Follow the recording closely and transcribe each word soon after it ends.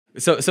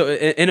So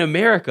in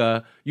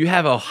America, you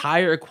have a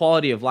higher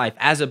quality of life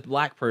as a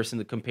black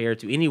person compared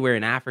to anywhere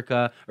in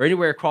Africa or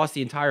anywhere across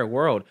the entire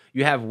world.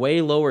 You have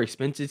way lower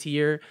expenses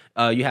here.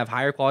 You have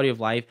higher quality of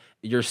life.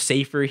 You're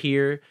safer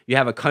here. You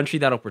have a country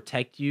that'll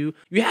protect you.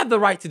 You have the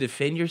right to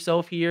defend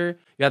yourself here.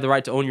 You have the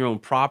right to own your own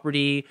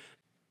property.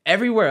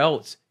 Everywhere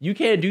else, you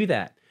can't do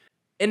that.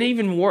 And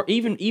even more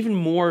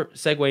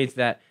segue into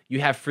that, you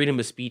have freedom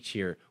of speech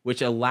here,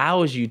 which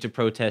allows you to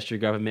protest your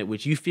government,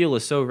 which you feel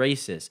is so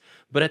racist.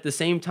 But at the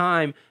same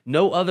time,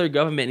 no other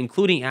government,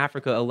 including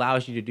Africa,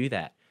 allows you to do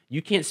that.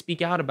 You can't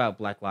speak out about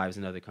black lives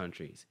in other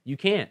countries. You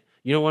can't.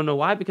 You don't want to know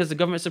why? Because the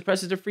government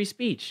suppresses their free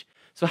speech.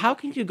 So how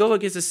can you go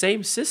against the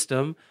same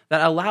system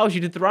that allows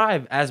you to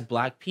thrive as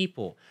black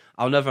people?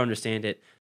 I'll never understand it.